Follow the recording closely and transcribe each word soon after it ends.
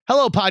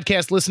Hello,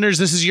 podcast listeners.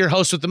 This is your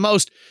host with the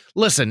most.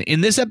 Listen,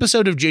 in this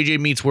episode of JJ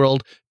Meets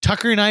World,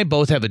 Tucker and I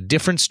both have a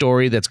different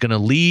story that's going to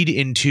lead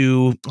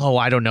into,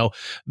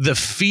 the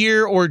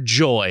fear or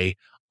joy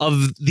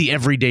of the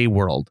everyday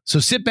world.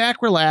 So sit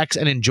back, relax,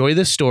 and enjoy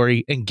this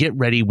story and get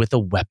ready with a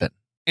weapon.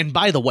 And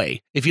by the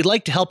way, if you'd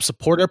like to help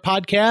support our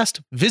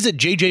podcast, visit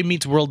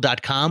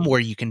jjmeetsworld.com where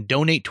you can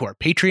donate to our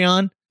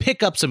Patreon,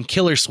 pick up some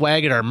killer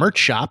swag at our merch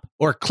shop,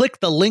 or click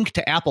the link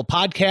to Apple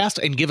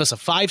Podcast and give us a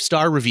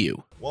 5-star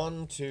review.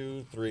 1,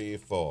 2, 3,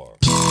 4.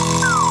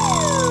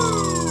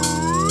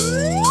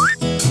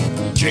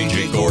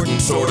 JJ Gordon,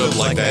 sort of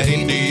like that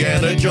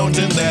Indiana Jones,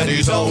 in that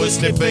he's always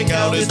sniffing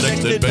out his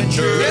next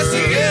adventure. Yes, he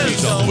is.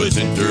 He's always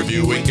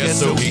interviewing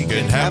guests so he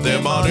can have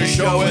them on his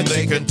show and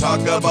they can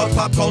talk about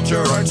pop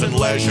culture, arts, and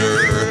leisure.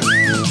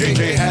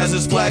 JJ has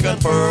his flag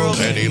unfurled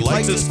and he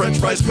likes his french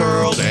fries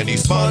curled, and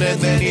he's fun and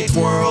then he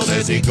twirls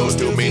as he goes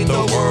to meet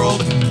the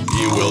world.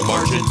 He will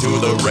march into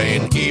the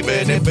rain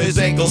even if his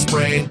ankle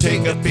sprain.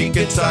 Take a peek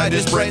inside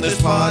his brain.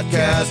 This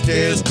podcast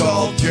is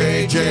called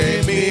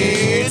JJ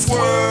Meets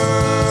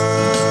World.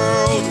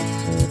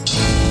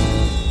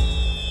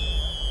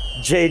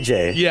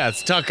 JJ.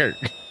 Yes, Tucker.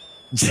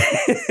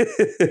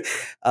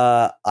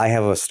 I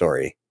have a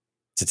story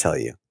to tell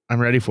you. I'm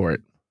ready for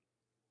it.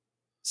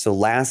 So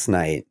last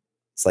night,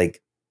 it's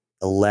like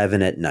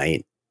 11 at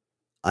night.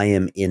 I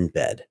am in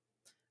bed,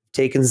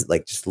 taking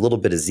like just a little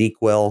bit of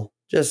ZzzQuil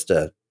just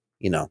to,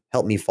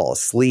 help me fall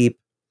asleep.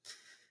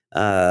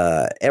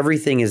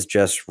 Everything is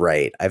just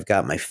right. I've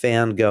got my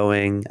fan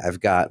going. I've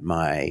got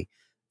my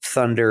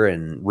thunder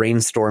and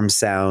rainstorm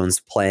sounds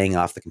playing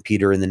off the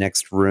computer in the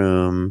next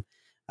room.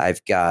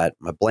 I've got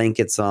my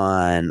blankets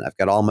on. I've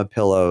got all my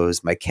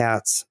pillows. My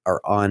cats are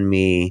on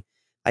me.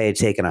 I had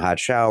taken a hot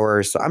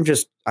shower. So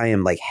I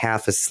am like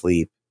half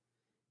asleep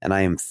and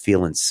I am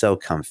feeling so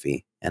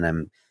comfy, and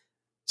I'm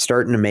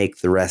starting to make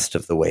the rest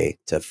of the way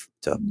to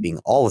being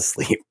all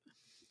asleep.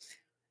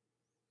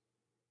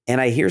 And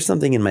I hear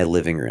something in my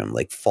living room,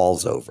 like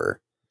falls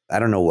over. I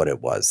don't know what it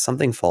was.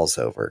 Something falls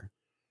over.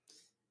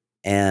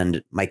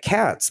 And my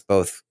cats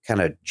both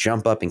kind of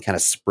jump up and kind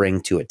of spring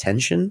to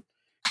attention,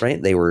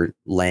 right? They were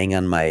laying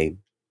on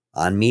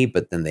me,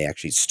 but then they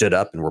actually stood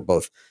up and were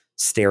both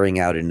staring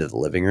out into the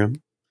living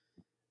room.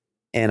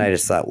 And I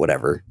just thought,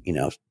 whatever,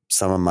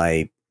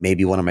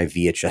 maybe one of my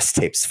VHS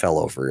tapes fell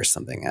over or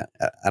something.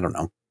 I don't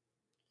know.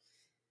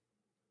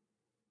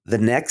 The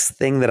next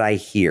thing that I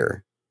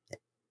hear,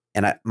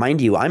 and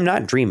mind you, I'm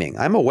not dreaming,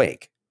 I'm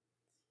awake.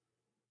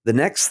 The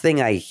next thing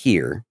I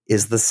hear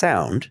is the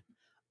sound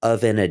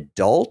of an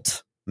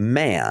adult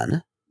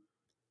man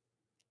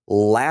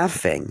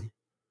laughing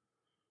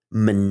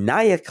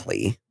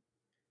maniacally,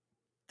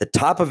 the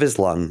top of his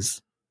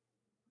lungs,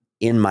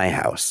 in my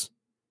house.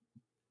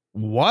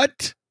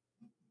 What?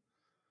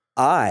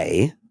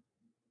 I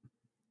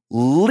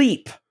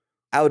leap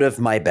out of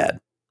my bed.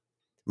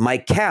 My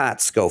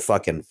cats go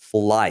fucking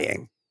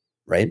flying,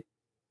 right?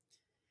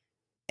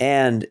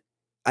 And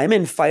I'm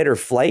in fight or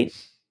flight,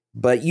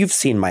 but you've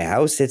seen my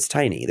house. It's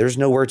tiny. There's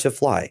nowhere to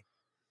fly.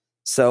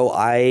 So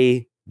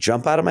I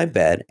jump out of my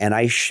bed and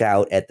I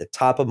shout at the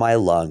top of my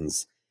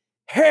lungs,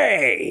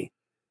 "Hey!"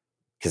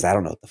 Because I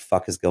don't know what the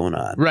fuck is going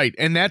on. Right.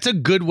 And that's a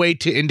good way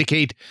to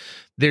indicate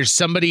there's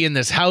somebody in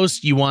this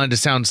house. You wanted to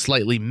sound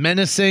slightly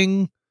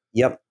menacing.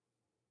 Yep.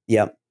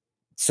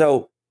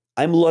 So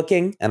I'm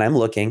looking and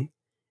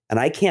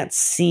I can't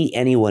see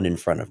anyone in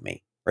front of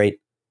me, right?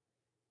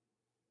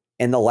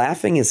 And the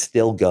laughing is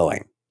still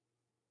going.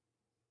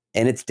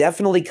 And it's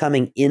definitely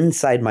coming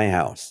inside my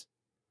house.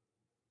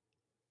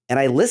 And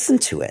I listen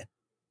to it.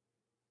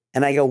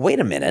 And I go,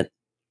 wait a minute.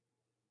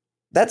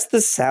 That's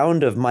the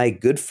sound of my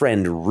good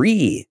friend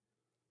Ree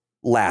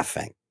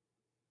laughing.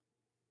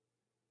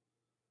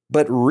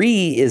 But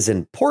Ree is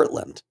in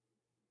Portland.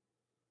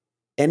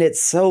 And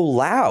it's so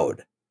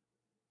loud.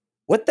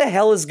 What the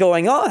hell is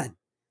going on?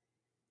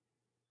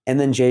 And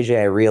then, JJ,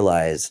 I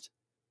realized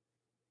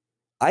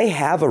I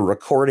have a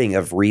recording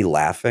of Ree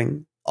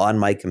laughing on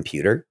my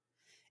computer.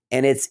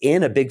 And it's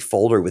in a big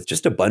folder with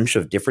just a bunch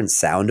of different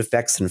sound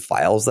effects and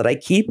files that I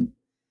keep.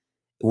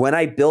 When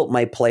I built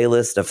my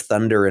playlist of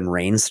thunder and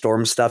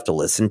rainstorm stuff to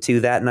listen to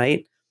that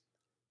night,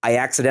 I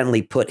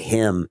accidentally put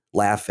him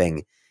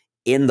laughing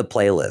in the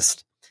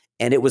playlist.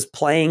 And it was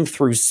playing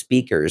through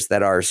speakers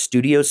that are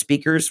studio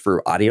speakers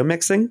for audio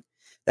mixing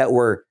that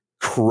were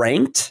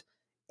cranked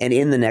and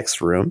in the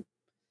next room.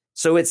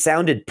 So it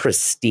sounded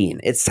pristine.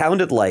 It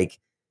sounded like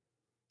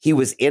he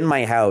was in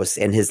my house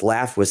and his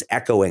laugh was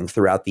echoing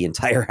throughout the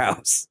entire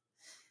house.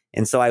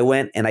 And so I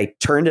went and I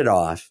turned it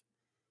off.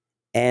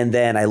 And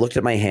then I looked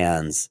at my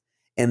hands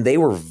and they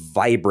were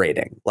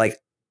vibrating. Like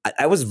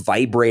I was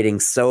vibrating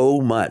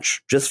so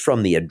much just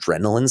from the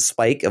adrenaline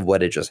spike of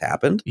what had just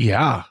happened.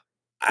 Yeah.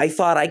 I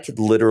thought I could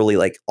literally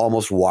like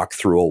almost walk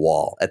through a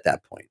wall at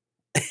that point.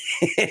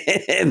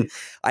 And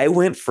I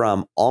went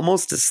from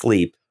almost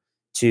asleep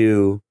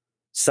to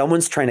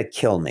someone's trying to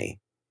kill me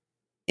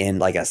in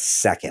like a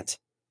second.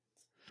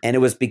 And it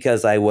was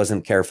because I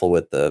wasn't careful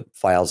with the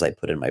files I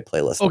put in my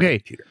playlist on my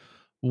computer.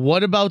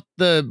 What about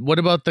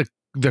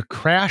the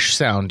crash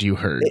sound you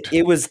heard?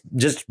 It was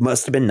just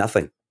must have been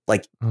nothing.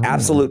 Like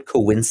absolute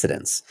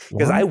coincidence.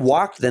 Because I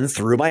walked then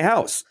through my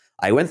house.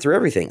 I went through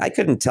everything. I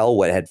couldn't tell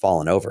what had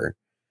fallen over.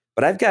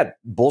 But I've got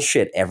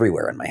bullshit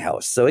everywhere in my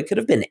house. So it could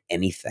have been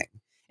anything.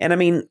 And I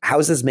mean,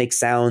 houses make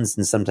sounds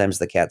and sometimes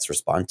the cats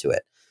respond to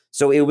it.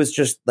 So it was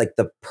just like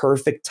the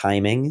perfect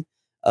timing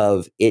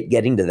of it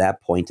getting to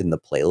that point in the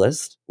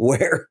playlist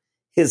where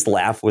his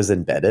laugh was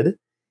embedded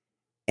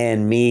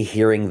and me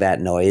hearing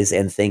that noise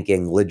and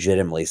thinking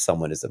legitimately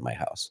someone is in my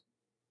house.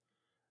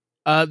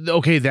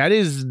 Okay, that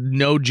is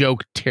no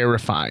joke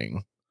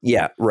terrifying.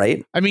 Yeah,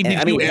 right. I mean,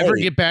 did you ever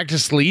get back to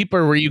sleep,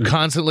 or were you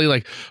constantly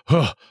like,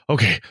 oh,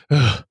 okay.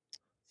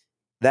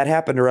 That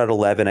happened around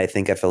 11. I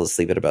think I fell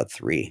asleep at about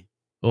 3.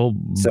 Oh,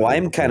 so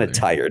I'm kind of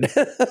tired.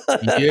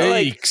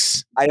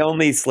 Yikes. Like, I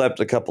only slept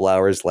a couple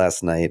hours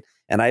last night,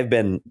 and I've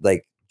been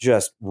like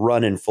just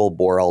running full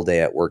bore all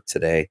day at work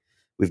today.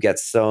 We've got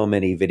so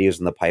many videos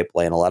in the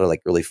pipeline, a lot of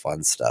like really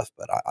fun stuff,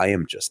 but I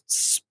am just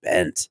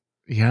spent.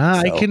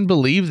 Yeah, so, I can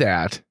believe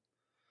that.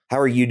 How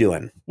are you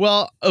doing?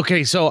 Well,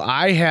 okay, so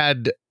I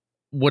had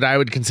what I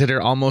would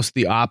consider almost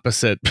the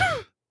opposite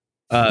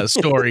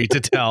story to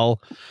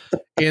tell,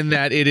 in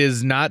that it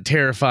is not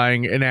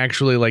terrifying and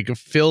actually like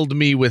filled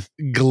me with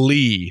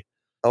glee.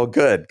 Oh,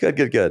 good.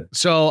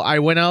 So I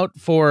went out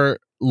for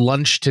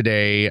lunch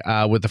today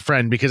with a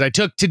friend because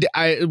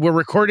we're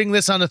recording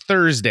this on a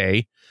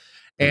Thursday,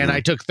 and I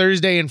took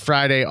Thursday and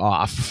Friday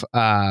off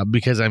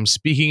because I'm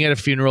speaking at a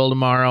funeral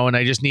tomorrow and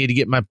I just need to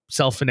get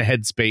myself in a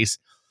headspace.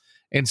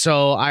 And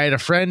so I had a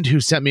friend who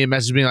sent me a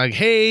message being like,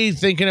 hey,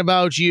 thinking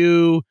about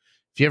you.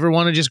 If you ever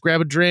want to just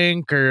grab a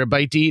drink or a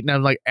bite to eat. And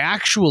I'm like,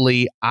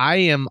 actually, I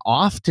am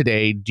off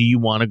today. Do you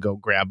want to go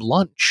grab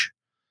lunch?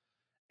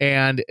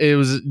 And it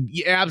was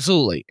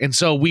absolutely. And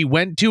so we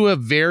went to a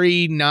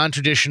very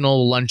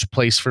non-traditional lunch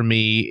place for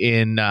me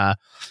in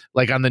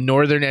like on the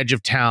northern edge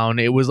of town.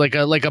 It was like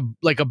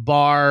a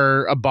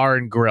bar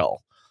and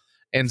grill.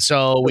 And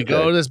so we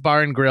go to this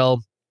bar and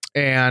grill,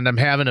 and I'm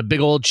having a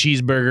big old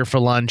cheeseburger for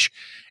lunch.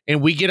 And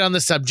we get on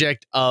the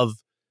subject of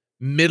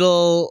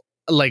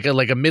like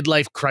a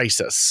midlife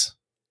crisis.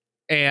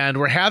 And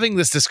we're having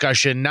this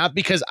discussion, not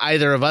because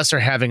either of us are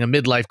having a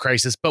midlife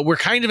crisis, but we're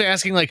kind of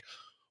asking like,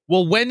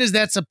 well, when is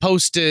that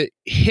supposed to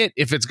hit,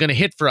 if it's going to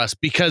hit for us?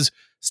 Because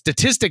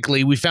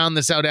statistically, we found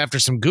this out after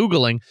some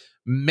Googling,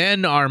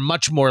 men are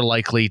much more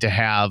likely to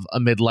have a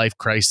midlife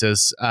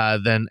crisis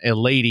than a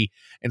lady.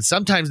 And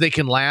sometimes they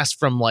can last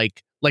from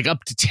like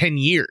up to 10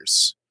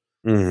 years.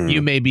 Mm-hmm.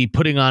 You may be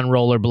putting on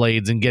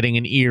rollerblades and getting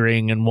an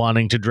earring and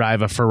wanting to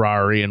drive a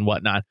Ferrari and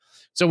whatnot.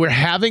 So we're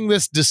having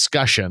this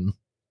discussion,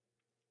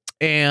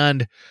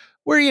 and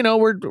we're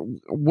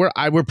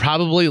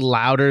probably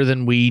louder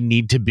than we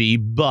need to be,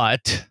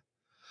 but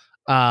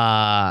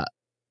the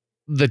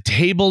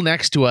table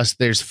next to us,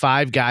 there's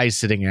 5 guys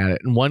sitting at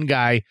it, and one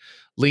guy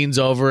leans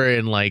over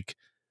and like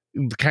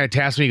kind of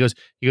taps me. He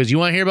goes, you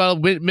want to hear about a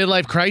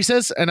midlife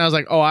crisis? And I was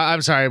like, oh,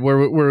 I'm sorry.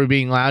 Were we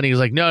being loud? And he was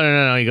like,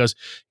 no. He goes,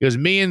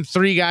 me and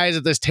 3 guys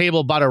at this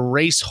table bought a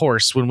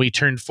racehorse when we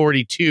turned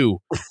 42.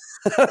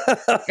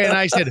 And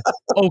I said,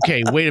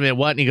 okay, wait a minute.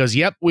 What? And he goes,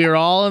 yep, we were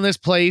all in this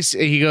place.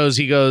 And he goes,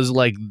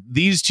 like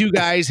these 2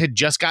 guys had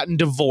just gotten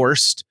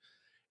divorced.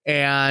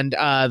 And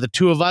the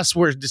 2 of us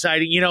were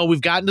deciding,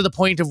 we've gotten to the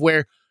point of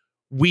where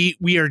we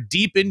are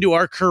deep into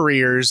our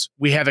careers.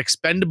 We have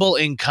expendable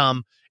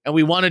income, and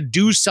we want to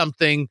do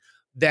something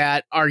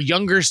that our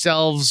younger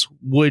selves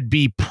would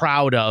be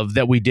proud of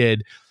that we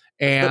did.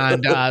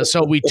 And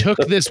so we took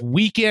this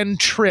weekend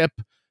trip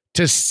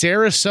to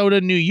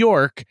Sarasota, New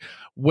York,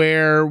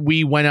 where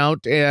we went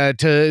out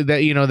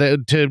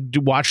to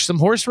watch some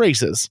horse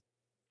races.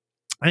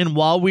 And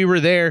while we were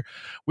there,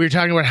 we were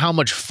talking about how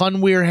much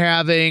fun we were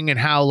having and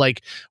how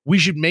like we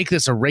should make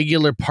this a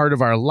regular part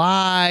of our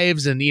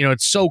lives. And,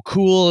 it's so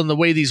cool. And the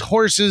way these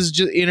horses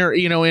just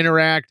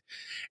interact.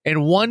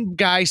 And one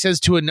guy says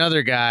to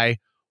another guy,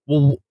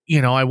 well,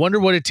 I wonder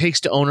what it takes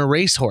to own a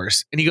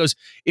racehorse. And he goes,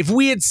 if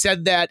we had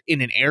said that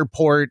in an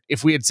airport,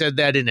 if we had said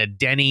that in a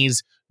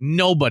Denny's,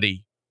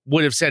 nobody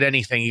would have said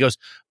anything. He goes,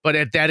 but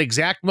at that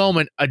exact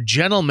moment, a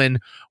gentleman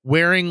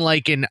wearing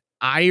like an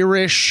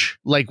Irish,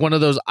 like one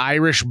of those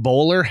Irish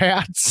bowler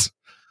hats,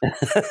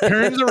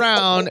 turns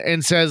around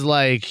and says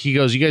like, he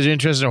goes, you guys are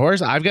interested in a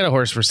horse? I've got a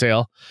horse for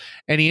sale.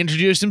 And he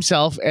introduced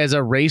himself as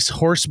a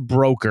racehorse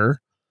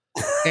broker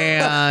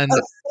and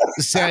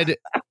said,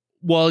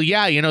 well,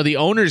 yeah, the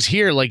owner's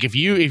here. Like if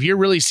you're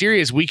really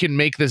serious, we can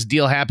make this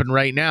deal happen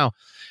right now.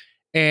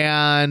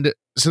 And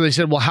so they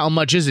said, well, how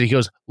much is it? He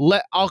goes,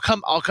 I'll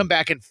come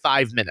back in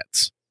 5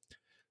 minutes.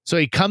 So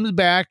he comes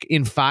back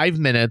in 5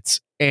 minutes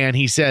and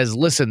he says,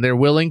 listen, they're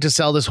willing to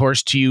sell this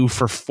horse to you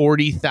for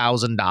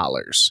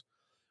 $40,000,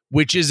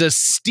 which is a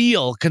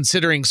steal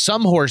considering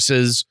some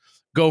horses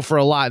go for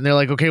a lot. And they're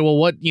like, okay, well,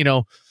 what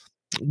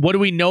do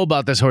we know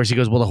about this horse? He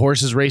goes, well, the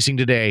horse is racing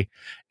today.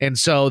 And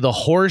so the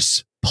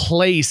horse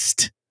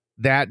placed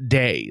that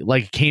day,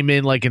 like came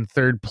in like in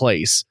 3rd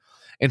place.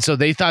 And so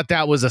they thought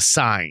that was a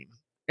sign.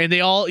 And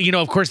they all,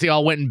 of course, they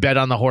all went and bet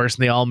on the horse,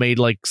 and they all made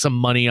like some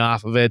money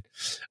off of it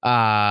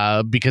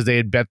because they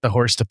had bet the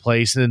horse to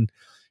place. And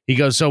he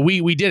goes, so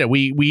we did it.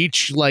 We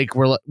each like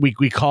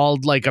we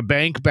called like a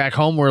bank back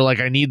home. We're like,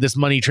 I need this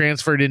money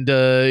transferred into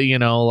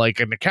like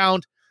an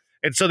account.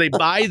 And so they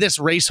buy this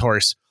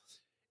racehorse.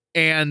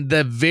 And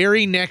the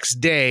very next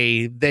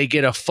day, they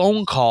get a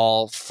phone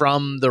call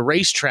from the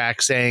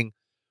racetrack saying,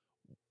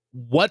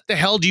 "What the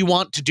hell do you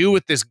want to do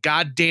with this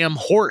goddamn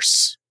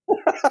horse?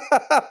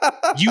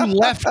 You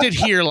left it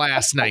here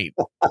last night.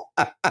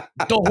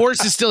 The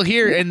horse is still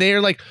here." And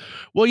they're like,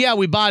 "Well, yeah,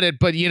 we bought it,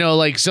 but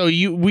so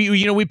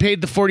we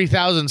paid the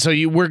 40,000, so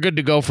we're good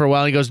to go for a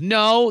while." And he goes,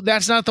 "No,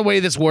 that's not the way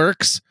this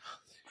works."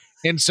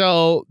 And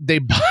so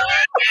they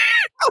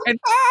and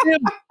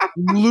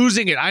I'm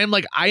losing it. I am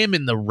like, I am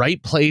in the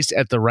right place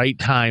at the right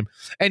time.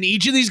 And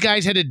each of these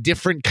guys had a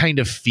different kind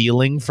of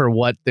feeling for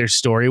what their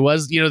story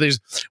was. There's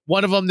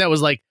one of them that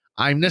was like,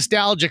 I'm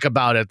nostalgic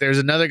about it. There's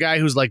another guy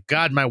who's like,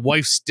 God, my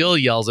wife still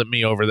yells at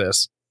me over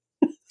this.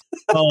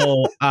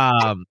 So,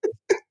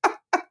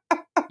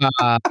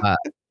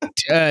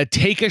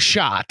 Take a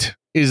Shot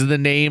is the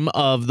name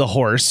of the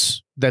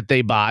horse that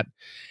they bought,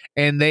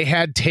 and they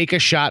had Take a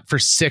Shot for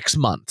 6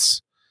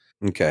 months.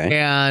 Okay.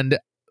 And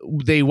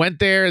they went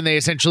there, and they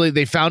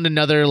found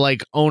another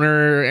like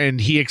owner, and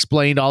he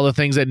explained all the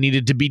things that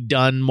needed to be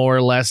done more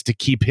or less to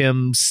keep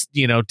him,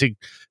 to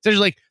essentially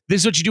like,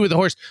 this is what you do with the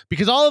horse,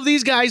 because all of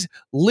these guys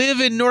live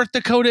in North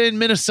Dakota and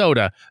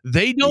Minnesota.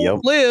 They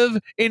don't live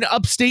in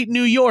upstate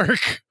New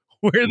York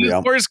where this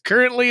horse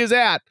currently is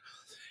at.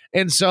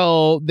 And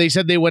so they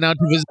said they went out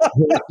to visit the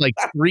horse like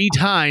 3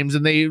 times,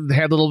 and they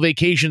had little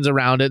vacations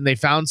around it, and they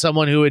found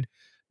someone who would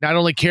not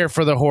only care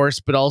for the horse,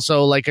 but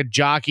also like a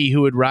jockey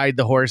who would ride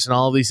the horse and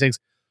all of these things.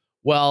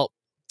 Well,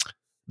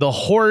 the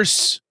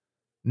horse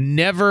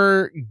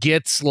never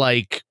gets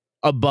like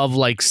above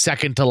like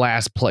second to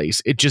last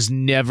place. It just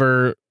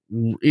never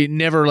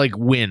like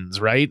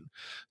wins, right?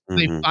 Mm-hmm.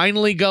 They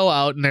finally go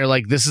out, and they're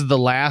like, this is the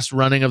last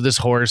running of this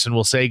horse, and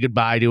we'll say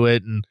goodbye to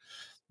it. And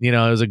it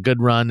was a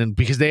good run. And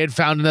because they had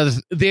found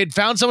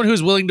someone who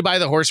was willing to buy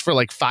the horse for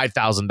like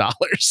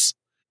 $5,000.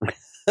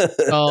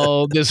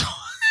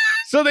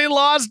 So they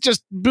lost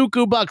just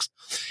buku bucks.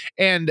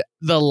 And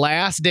the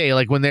last day,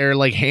 like when they're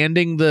like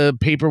handing the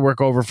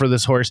paperwork over for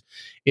this horse,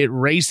 it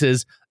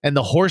races, and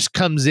the horse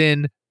comes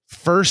in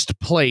first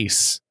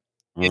place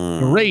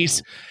in the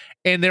race.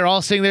 And they're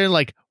all sitting there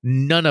like,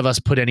 none of us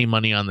put any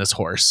money on this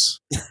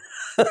horse.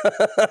 Take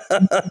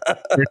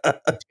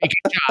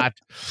a shot.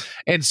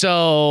 And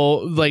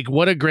so like,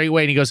 what a great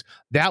way. And he goes,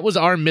 that was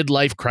our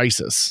midlife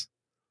crisis.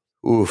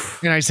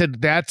 Oof. And I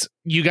said,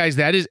 you guys,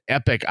 that is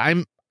epic.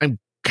 I'm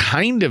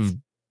kind of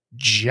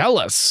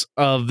jealous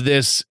of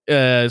this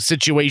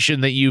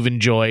situation that you've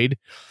enjoyed.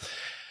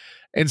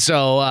 And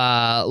so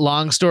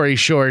long story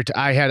short,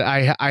 I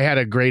had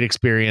a great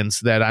experience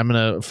that I'm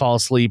gonna fall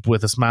asleep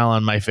with a smile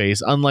on my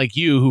face, unlike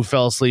you, who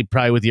fell asleep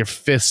probably with your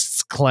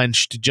fists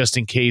clenched just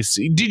in case.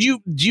 Did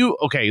you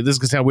okay, this is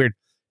gonna sound weird,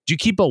 do you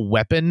keep a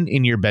weapon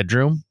in your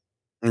bedroom?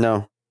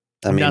 No.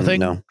 I mean,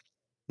 nothing?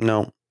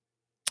 No.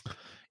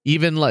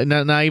 Even like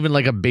not even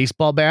like a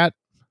baseball bat?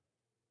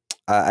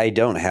 I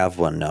don't have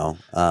one. No.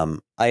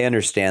 I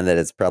understand that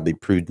it's probably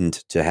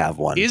prudent to have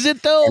one. Is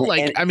it though?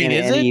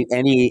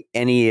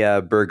 Any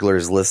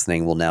burglars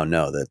listening will now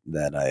know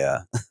that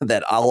I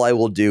that all I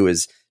will do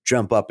is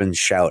jump up and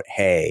shout,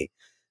 "Hey!"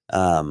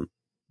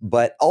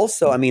 But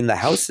also, I mean, the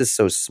house is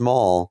so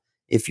small.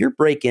 If you're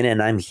breaking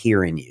in, I'm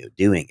hearing you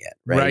doing it,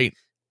 right? Right.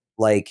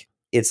 Like,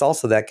 it's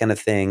also that kind of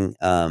thing.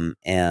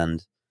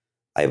 And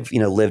I've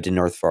lived in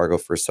North Fargo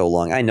for so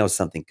long. I know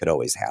something could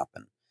always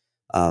happen.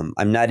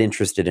 I'm not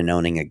interested in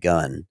owning a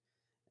gun.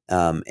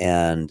 So,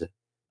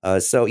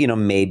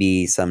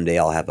 maybe someday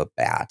I'll have a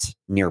bat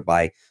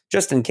nearby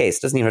just in case.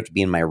 It doesn't even have to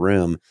be in my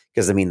room,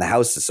 because I mean, the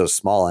house is so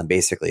small. I'm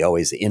basically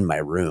always in my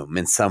room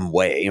in some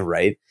way.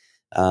 Right.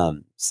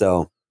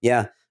 So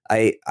yeah,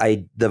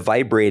 the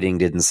vibrating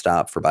didn't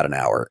stop for about an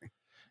hour.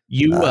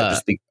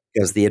 Just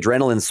because the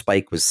adrenaline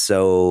spike was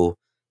so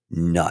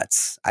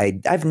nuts.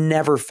 I've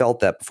never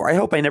felt that before. I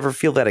hope I never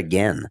feel that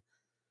again.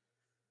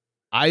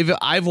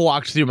 I've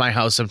walked through my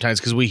house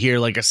sometimes because we hear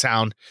like a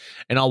sound,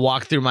 and I'll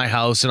walk through my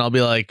house and I'll be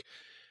like,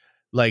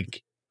 what?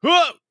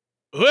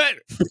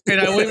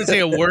 And I won't even say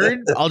a word.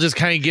 I'll just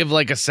kind of give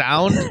like a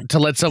sound to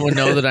let someone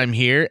know that I'm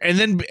here.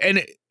 And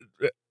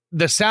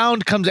the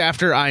sound comes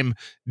after I'm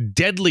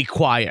deadly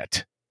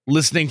quiet,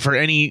 listening for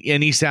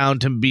any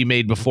sound to be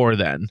made before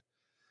then.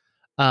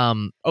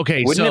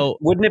 Okay.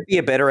 Wouldn't it be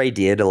a better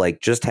idea to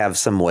like just have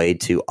some way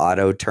to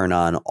auto turn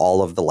on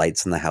all of the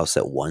lights in the house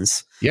at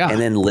once? Yeah. And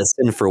then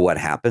listen for what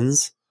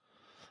happens?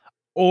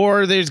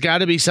 Or there's got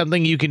to be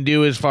something you can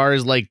do as far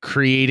as like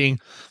creating,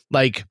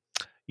 like,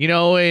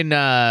 in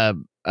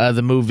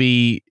the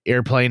movie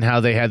Airplane, how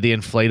they had the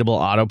inflatable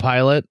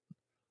autopilot.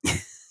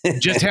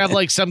 Just have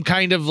like some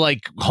kind of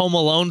like Home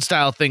Alone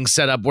style thing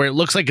set up where it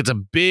looks like it's a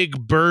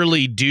big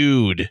burly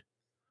dude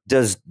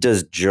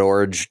Does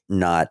George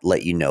not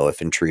let you know if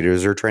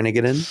intruders are trying to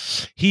get in?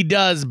 He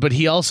does, but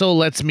he also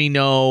lets me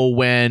know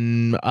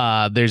when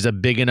there's a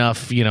big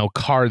enough,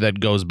 car that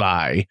goes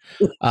by.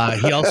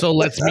 He also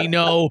lets me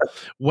know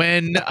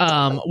when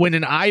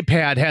an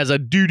iPad has a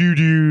doo doo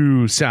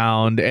doo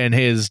sound, and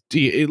he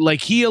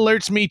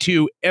alerts me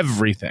to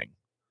everything.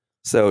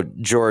 So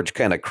George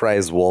kind of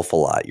cries wolf a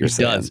lot. You're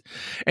saying? Does.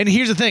 And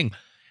here's the thing: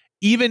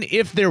 even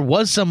if there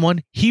was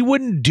someone, he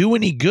wouldn't do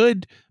any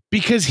good.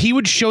 Because he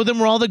would show them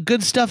where all the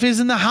good stuff is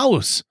in the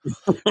house.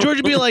 George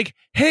would be like,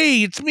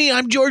 "Hey, it's me.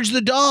 I'm George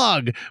the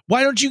dog.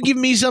 Why don't you give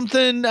me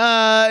something?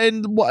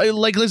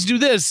 Let's do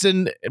this."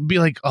 And be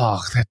like,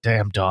 "Oh, that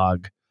damn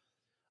dog."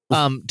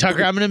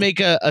 Tucker, I'm going to make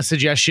a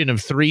suggestion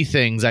of 3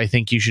 things I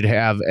think you should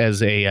have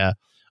as a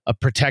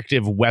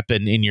protective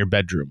weapon in your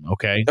bedroom.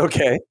 Okay.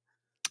 Okay.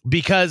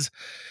 Because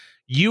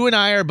you and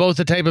I are both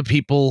the type of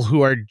people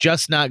who are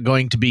just not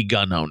going to be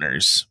gun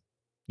owners.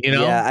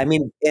 Yeah, I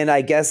mean, and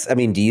I guess,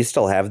 do you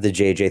still have the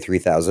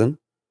JJ3000?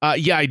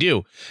 Yeah, I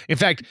do. In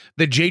fact,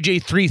 the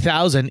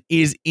JJ3000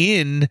 is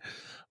in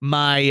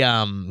my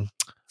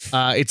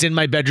it's in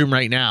my bedroom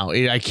right now.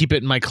 I keep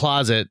it in my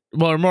closet.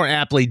 Well, or more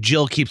aptly,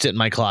 Jill keeps it in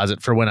my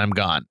closet for when I'm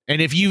gone. And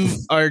if you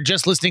are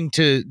just listening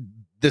to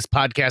this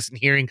podcast and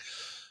hearing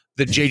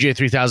the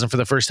JJ3000 for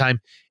the first time,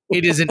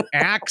 it is an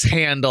axe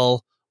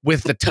handle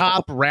with the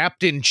top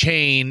wrapped in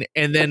chain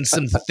and then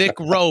some thick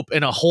rope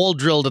and a hole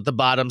drilled at the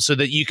bottom so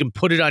that you can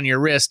put it on your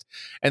wrist.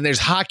 And there's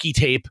hockey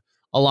tape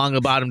along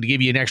the bottom to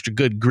give you an extra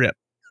good grip.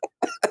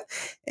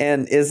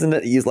 And isn't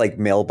it used like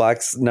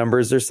mailbox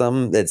numbers or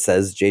something that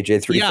says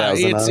JJ3000? Yeah,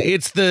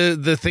 it's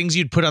the things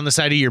you'd put on the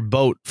side of your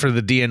boat for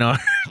the DNR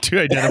to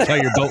identify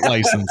your boat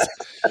license.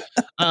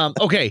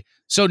 Okay,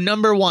 so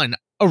number 1.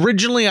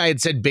 Originally, I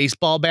had said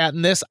baseball bat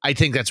in this. I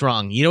think that's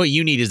wrong. You know what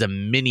you need is a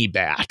mini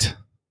bat.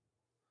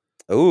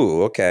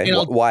 Oh, okay.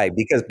 Why?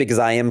 Because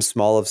I am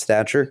small of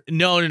stature?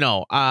 No.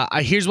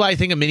 Here's why I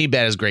think a mini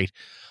bat is great.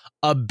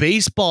 A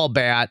baseball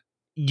bat,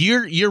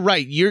 you're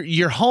right.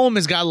 Your home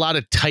has got a lot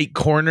of tight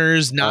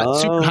corners,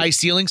 not super high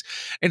ceilings.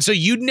 And so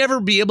you'd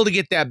never be able to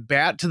get that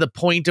bat to the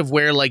point of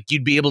where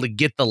you'd be able to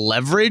get the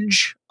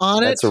leverage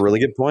on it. That's a really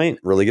good point.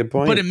 Really good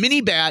point. But a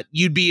mini bat,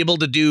 you'd be able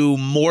to do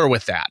more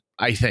with that,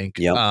 I think.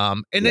 Yep.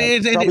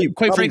 And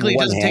quite frankly, it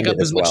doesn't take up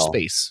as much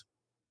space.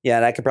 Yeah,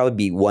 and I could probably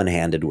be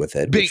one-handed with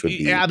it, which would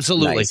be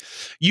absolutely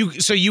nice.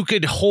 You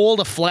could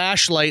hold a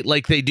flashlight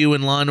like they do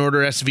in Law & Order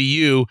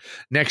SVU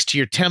next to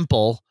your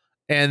temple,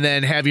 and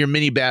then have your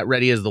mini bat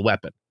ready as the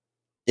weapon.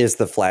 Is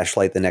the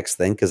flashlight the next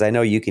thing? Because I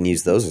know you can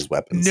use those as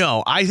weapons.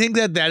 No, I think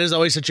that is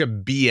always such a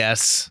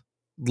BS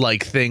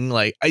thing.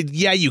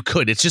 Yeah, you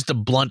could. It's just a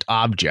blunt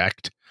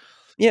object.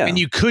 Yeah, and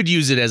you could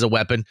use it as a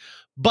weapon,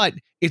 but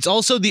it's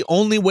also the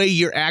only way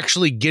you're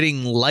actually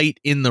getting light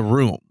in the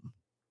room.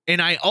 And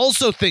I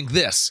also think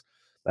this.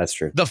 That's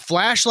true. The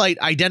flashlight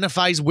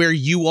identifies where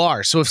you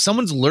are. So if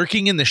someone's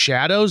lurking in the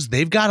shadows,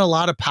 they've got a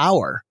lot of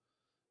power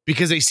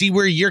because they see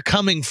where you're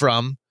coming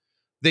from.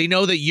 They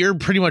know that you're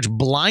pretty much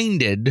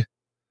blinded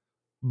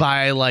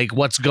by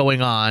what's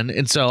going on.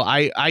 And so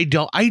I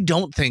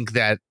don't think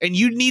that, and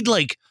you need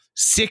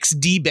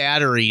 6D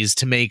batteries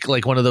to make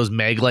one of those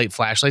Maglite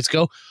flashlights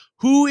go.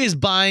 Who is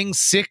buying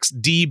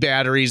 6D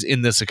batteries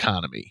in this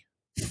economy?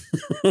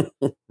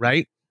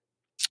 Right?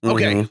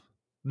 Okay. Mm-hmm.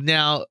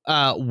 Now,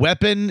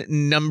 weapon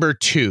number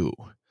 2,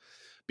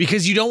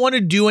 because you don't want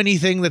to do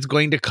anything that's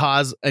going to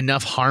cause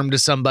enough harm to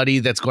somebody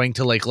that's going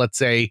to let's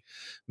say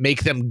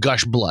make them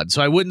gush blood.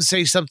 So I wouldn't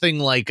say something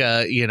like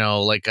a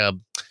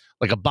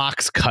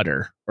box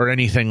cutter or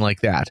anything like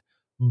that.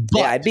 But,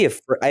 yeah,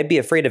 I'd be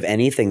afraid of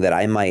anything that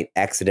I might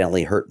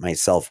accidentally hurt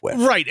myself with.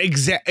 Right.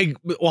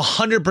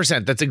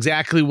 100%. That's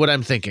exactly what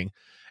I'm thinking.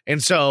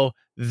 And so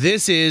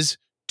this is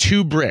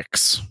 2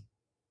 bricks.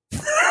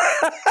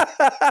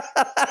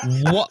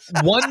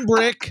 One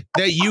brick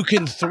that you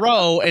can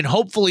throw and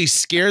hopefully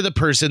scare the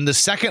person. The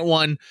second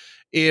one,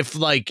 if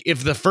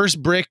the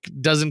first brick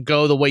doesn't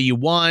go the way you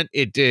want,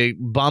 it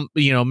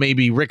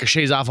maybe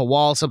ricochets off a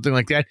wall, something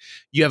like that,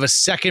 you have a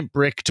second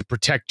brick to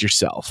protect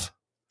yourself.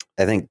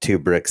 I think 2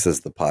 bricks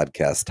is the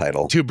podcast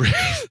title. 2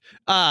 bricks.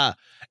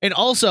 And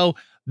also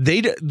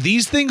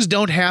these things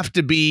don't have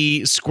to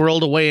be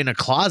squirreled away in a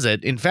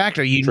closet. In fact,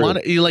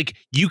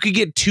 you could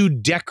get 2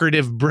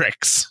 decorative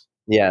bricks.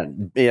 Yeah,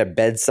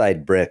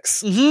 bedside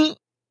bricks. Mm-hmm.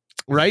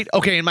 Right?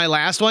 Okay, and my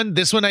last one,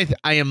 this one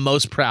I am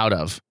most proud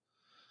of.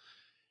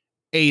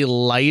 A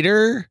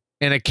lighter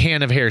and a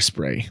can of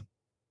hairspray.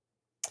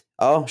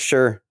 Oh,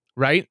 sure.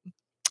 Right?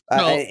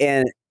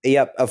 And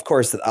yep, of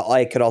course,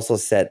 I could also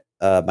set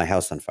my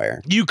house on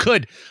fire. You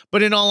could,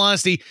 but in all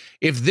honesty,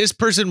 if this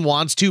person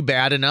wants to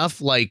bad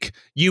enough,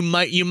 you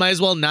might as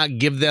well not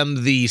give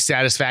them the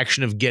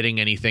satisfaction of getting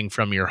anything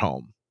from your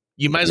home.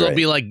 You might as well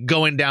be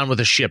going down with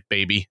a ship,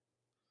 baby.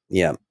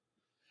 Yeah.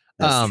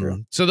 That's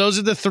true. So those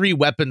are the 3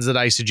 weapons that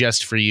I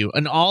suggest for you.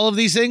 And all of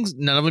these things,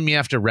 none of them you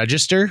have to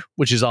register,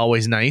 which is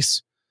always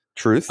nice.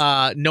 Truth.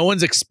 No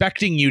one's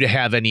expecting you to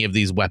have any of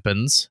these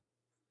weapons.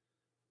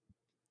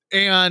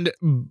 And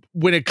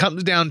when it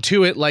comes down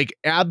to it, like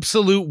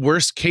absolute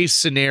worst case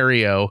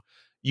scenario,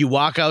 you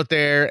walk out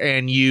there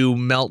and you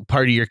melt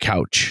part of your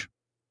couch.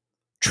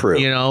 True.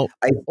 You know,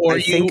 or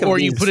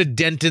you put a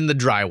dent in the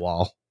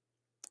drywall.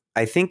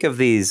 I think of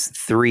these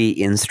three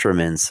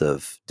instruments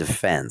of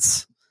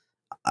defense.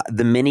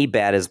 The mini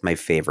bat is my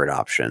favorite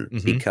option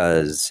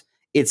because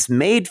it's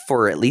made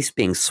for at least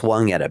being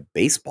swung at a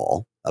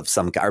baseball of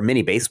some kind, or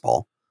mini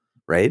baseball,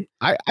 right?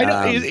 I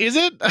don't, is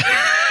it?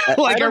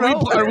 Like,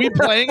 are we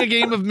playing a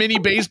game of mini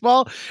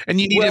baseball and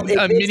you need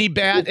a mini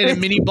bat and a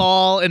mini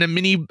ball and a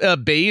mini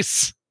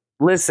base?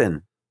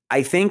 Listen,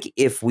 I think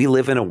if we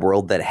live in a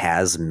world that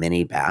has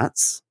mini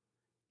bats,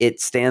 it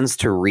stands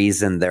to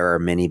reason there are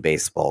mini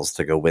baseballs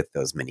to go with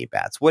those mini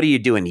bats. What are you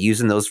doing?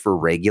 Using those for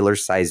regular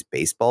sized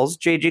baseballs?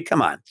 JJ,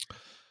 come on.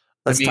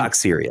 Let's talk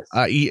serious.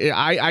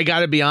 I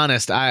got to be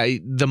honest.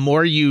 The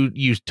more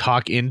you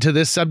talk into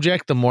this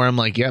subject, the more I'm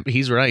like, yep,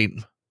 he's right.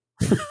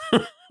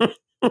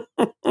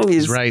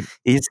 He's right.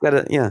 He's got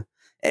a, yeah.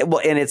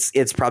 Well, and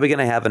it's probably going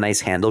to have a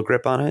nice handle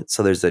grip on it.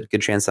 So there's a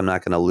good chance I'm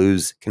not going to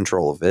lose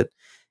control of it.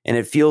 And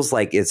it feels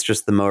like it's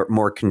just the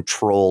more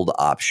controlled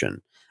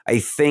option. I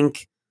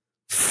think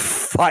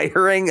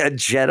firing a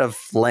jet of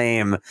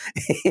flame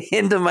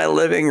into my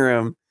living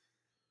room,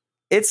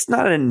 it's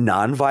not a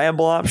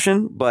non-viable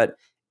option, but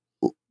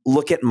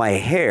look at my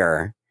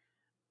hair.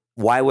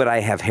 Why would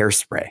I have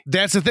hairspray?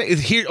 That's the thing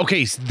here.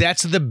 Okay. So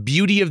that's the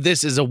beauty of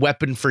this as a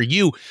weapon for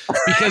you,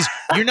 because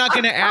you're not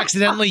going to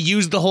accidentally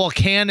use the whole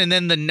can and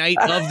then the night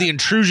of the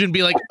intrusion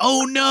be like,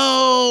 oh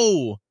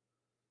no.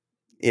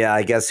 Yeah,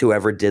 I guess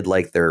whoever did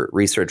like their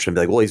research and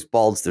be like, well, he's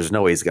bald, so there's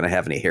no way he's going to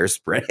have any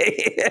hairspray.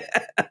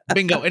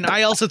 Bingo. And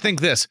I also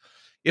think this,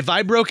 if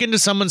I broke into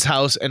someone's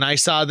house and I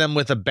saw them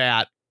with a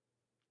bat,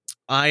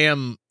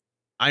 I'm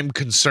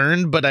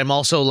concerned, but I'm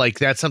also like,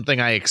 that's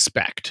something I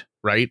expect,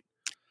 right?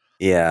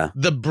 Yeah.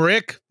 The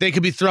brick, they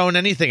could be throwing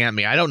anything at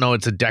me. I don't know.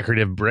 It's a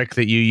decorative brick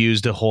that you use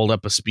to hold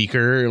up a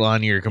speaker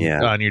on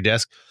your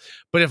desk.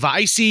 But if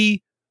I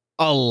see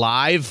a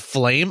live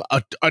flame,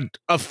 a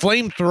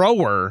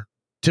flamethrower,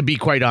 to be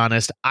quite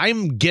honest,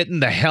 I'm getting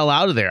the hell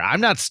out of there.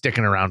 I'm not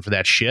sticking around for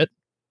that shit.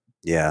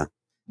 Yeah.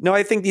 No,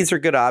 I think these are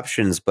good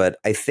options, but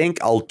I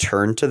think I'll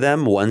turn to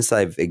them once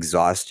I've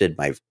exhausted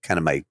my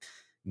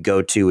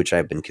go-to, which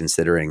I've been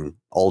considering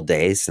all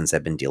day since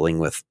I've been dealing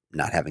with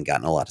not having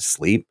gotten a lot of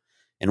sleep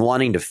and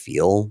wanting to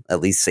feel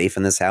at least safe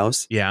in this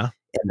house. Yeah.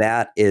 And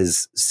that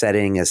is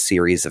setting a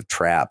series of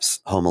traps,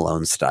 Home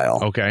Alone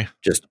style. Okay.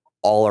 Just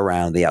all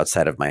around the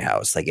outside of my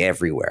house, like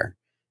everywhere.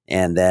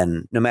 And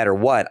then no matter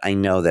what, I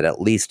know that at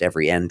least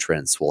every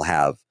entrance will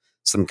have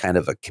some kind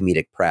of a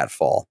comedic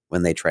pratfall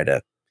when they try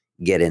to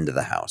get into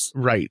the house.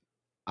 Right.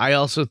 I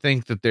also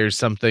think that there's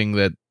something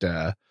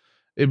that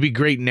it'd be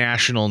great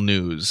national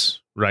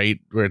news, right?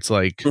 Where it's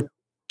like,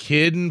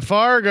 kid in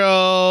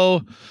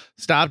Fargo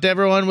stopped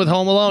everyone with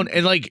Home Alone.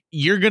 And like,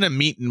 you're going to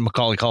meet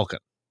Macaulay Culkin.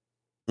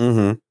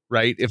 Mm-hmm.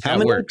 Right? If that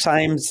works.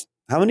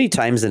 How many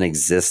times in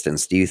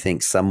existence do you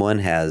think someone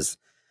has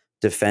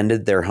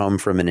defended their home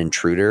from an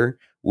intruder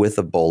with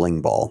a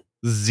bowling ball?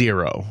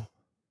 0.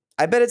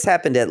 I bet it's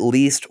happened at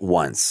least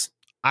once.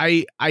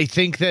 I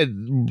think that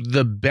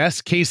the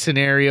best case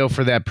scenario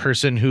for that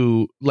person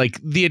who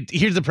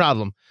here's the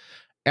problem.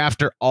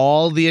 After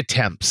all of the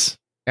attempts,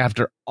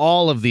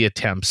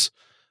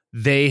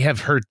 they have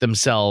hurt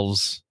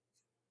themselves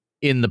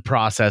in the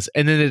process,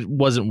 and then it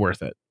wasn't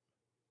worth it.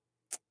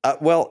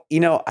 Well,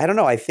 I don't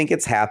know. I think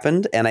it's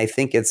happened, and I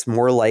think it's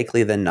more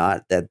likely than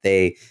not that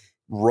they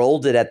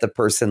rolled it at the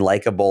person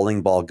like a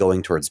bowling ball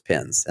going towards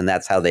pins, and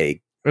that's how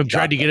they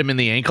tried to get him in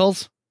the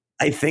ankles.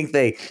 I think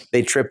they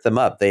tripped them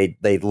up. They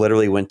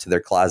literally went to their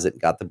closet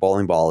and got the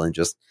bowling ball and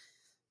just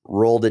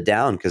rolled it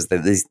down because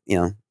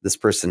this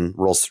person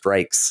rolls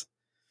strikes.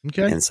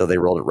 Okay, and so they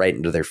rolled it right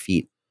into their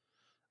feet.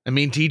 I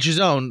mean, to each his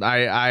own.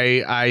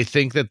 I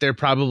think that there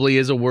probably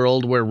is a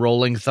world where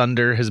rolling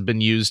thunder has been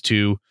used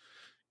to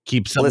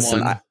keep someone.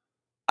 Listen,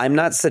 I'm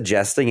not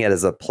suggesting it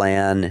as a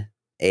plan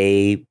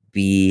A,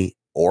 B,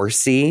 or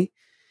C,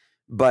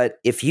 but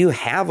if you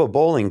have a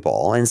bowling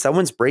ball and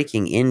someone's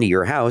breaking into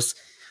your house,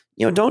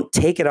 don't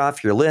take it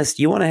off your list.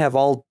 You want to have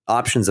all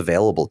options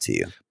available to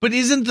you. But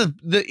isn't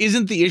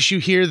the issue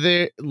here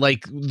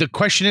the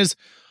question is,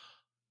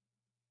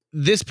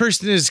 this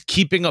person is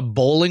keeping a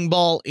bowling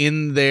ball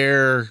in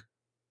their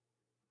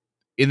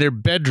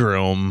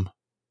bedroom.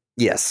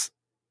 Yes.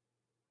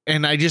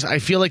 And I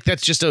feel like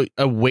that's just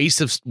a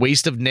waste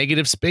of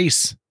negative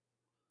space.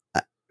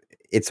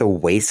 It's a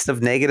waste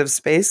of negative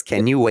space.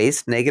 Can you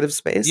waste negative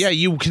space? Yeah,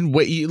 you can.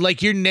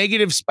 Like, your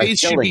negative space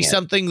should be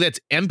something that's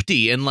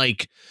empty and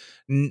like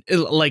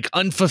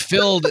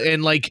unfulfilled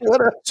and like.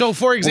 So,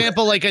 for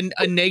example, like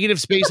a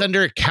negative space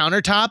under a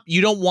countertop,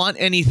 you don't want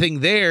anything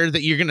there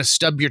that you're going to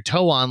stub your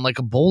toe on, like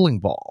a bowling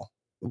ball.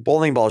 A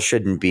bowling ball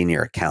shouldn't be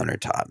near a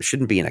countertop. It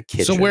shouldn't be in a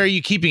kitchen. So where are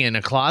you keeping it? In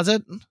a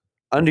closet?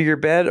 Under your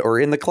bed or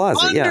in the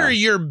closet? Under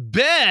your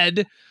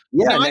bed?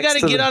 Yeah, now I got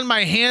to get on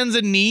my hands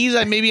and knees.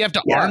 I maybe have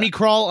to army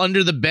crawl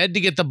under the bed to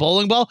get the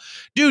bowling ball.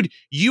 Dude,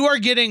 you are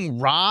getting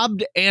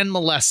robbed and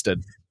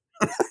molested.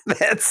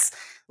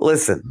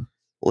 Listen.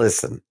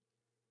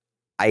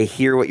 I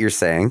hear what you're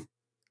saying.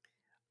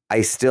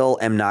 I still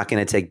am not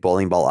going to take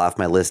bowling ball off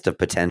my list of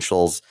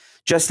potentials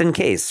just in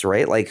case,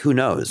 right? Like, who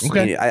knows?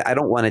 Okay. I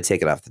don't want to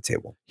take it off the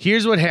table.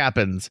 Here's what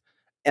happens.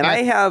 And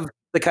I have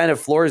the kind of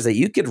floors that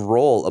you could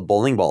roll a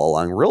bowling ball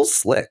along real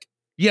slick.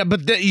 Yeah,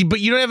 but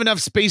you don't have enough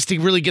space to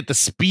really get the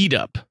speed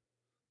up.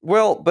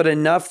 Well, but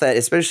enough that,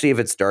 especially if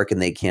it's dark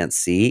and they can't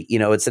see,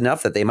 it's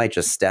enough that they might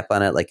just step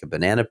on it like a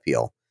banana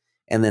peel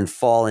and then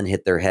fall and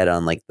hit their head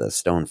on like the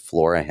stone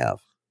floor I have.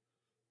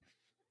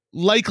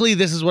 Likely,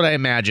 this is what I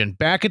imagine.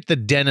 Back at the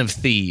Den of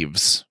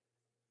Thieves,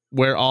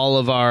 where all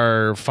of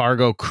our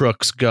Fargo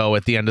crooks go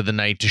at the end of the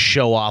night to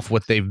show off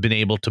what they've been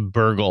able to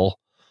burgle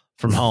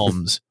from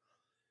homes.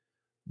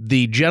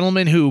 The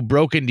gentleman who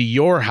broke into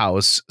your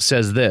house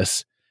says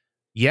this.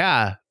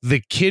 Yeah,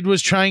 the kid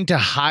was trying to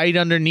hide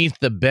underneath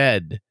the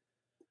bed.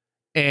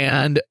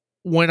 And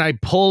when I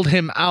pulled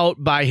him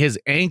out by his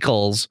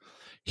ankles,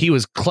 he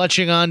was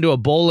clutching onto a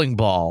bowling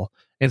ball.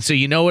 And so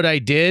you know what I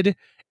did?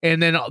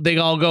 And then they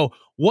all go,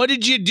 "What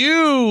did you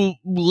do,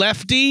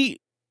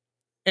 Lefty?"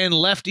 And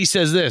Lefty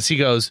says this. He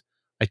goes,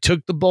 "I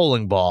took the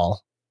bowling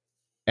ball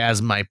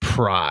as my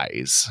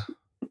prize."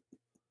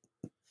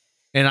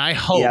 And I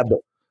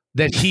hope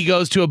that he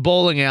goes to a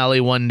bowling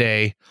alley one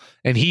day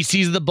and he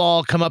sees the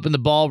ball come up in the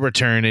ball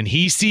return and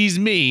he sees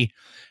me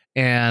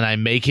and I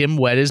make him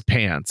wet his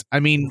pants. I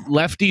mean,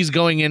 Lefty's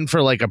going in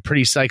for like a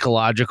pretty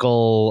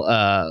psychological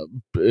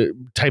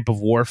type of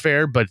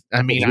warfare, but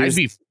I mean, I'd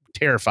be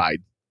terrified.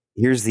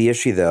 Here's the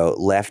issue, though.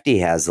 Lefty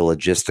has a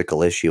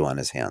logistical issue on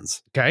his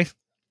hands. Okay.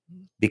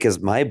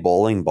 Because my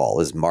bowling ball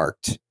is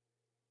marked.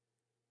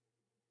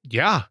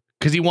 Yeah.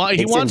 Because he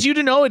wants you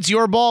to know it's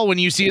your ball when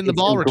you see it in the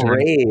ball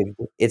return.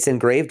 It's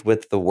engraved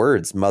with the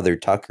words Mother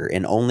Tucker,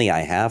 and only I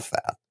have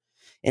that.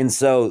 And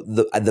so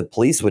the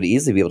police would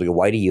easily be able to go,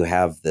 "Why do you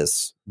have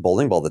this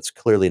bowling ball that's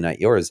clearly not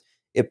yours?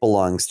 It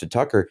belongs to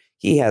Tucker.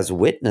 He has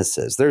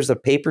witnesses. There's a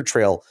paper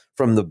trail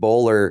from the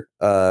bowler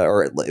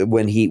or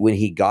when he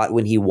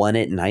won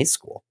it in high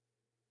school."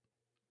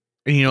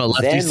 And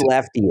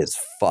Lefty is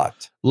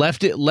fucked.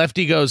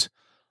 Lefty goes,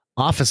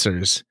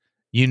 "Officers,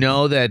 you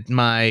know that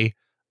my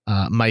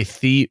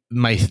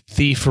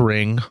thief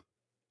ring,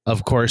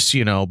 of course,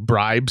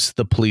 bribes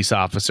the police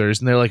officers."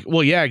 And they're like,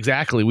 "Well, yeah,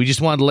 exactly. We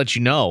just wanted to let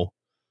you know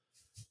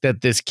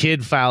that this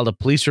kid filed a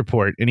police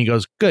report." And he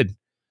goes, "Good.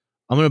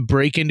 I'm going to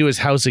break into his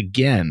house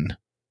again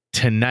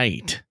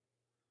tonight.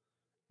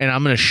 And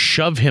I'm going to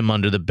shove him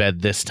under the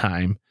bed this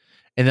time.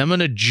 And I'm going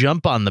to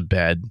jump on the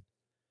bed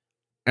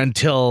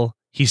until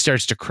he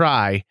starts to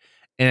cry.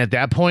 And at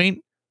that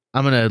point,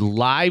 I'm going to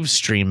live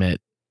stream it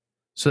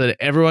so that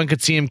everyone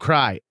could see him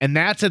cry." And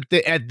that's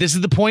this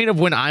is the point of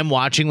when I'm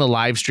watching the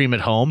live stream at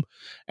home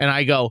and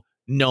I go,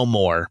 "No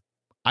more.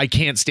 I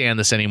can't stand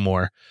this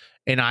anymore."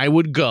 And I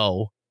would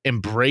go and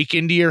break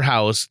into your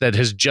house that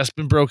has just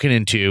been broken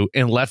into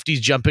and Lefty's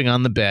jumping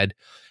on the bed.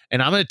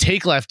 And I'm going to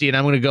take Lefty and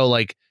I'm going to go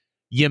like,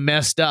 "You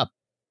messed up."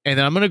 And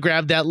then I'm going to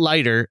grab that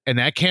lighter and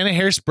that can of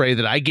hairspray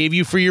that I gave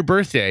you for your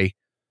birthday.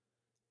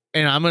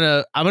 And I'm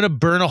going to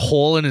burn a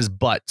hole in his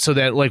butt so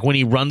that like when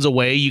he runs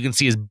away, you can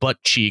see his butt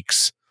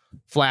cheeks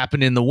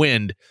flapping in the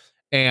wind.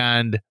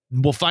 And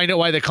we'll find out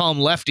why they call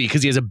him Lefty,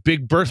 because he has a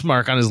big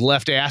birthmark on his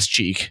left ass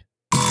cheek.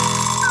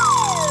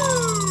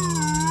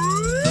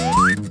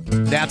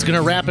 That's going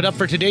to wrap it up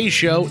for today's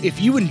show.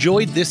 If you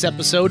enjoyed this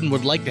episode and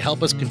would like to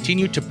help us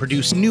continue to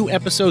produce new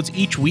episodes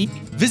each week,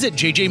 visit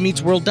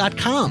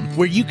jjmeetsworld.com,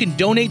 where you can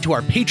donate to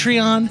our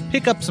Patreon,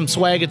 pick up some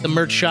swag at the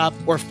merch shop,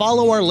 or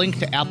follow our link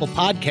to Apple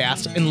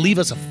Podcasts and leave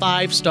us a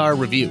 5-star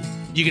review.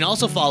 You can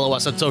also follow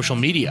us on social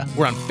media.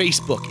 We're on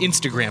Facebook,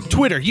 Instagram,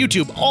 Twitter,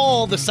 YouTube,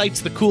 all the sites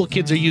the cool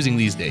kids are using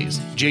these days.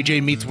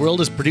 JJ Meets World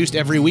is produced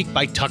every week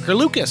by Tucker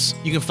Lucas.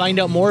 You can find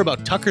out more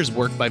about Tucker's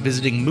work by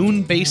visiting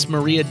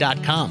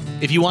moonbasemaria.com.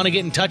 If you want to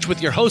get in touch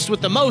with your host with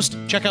the most,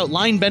 check out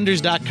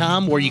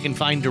linebenders.com, where you can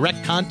find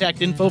direct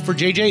contact info for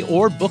JJ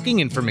or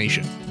booking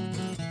information.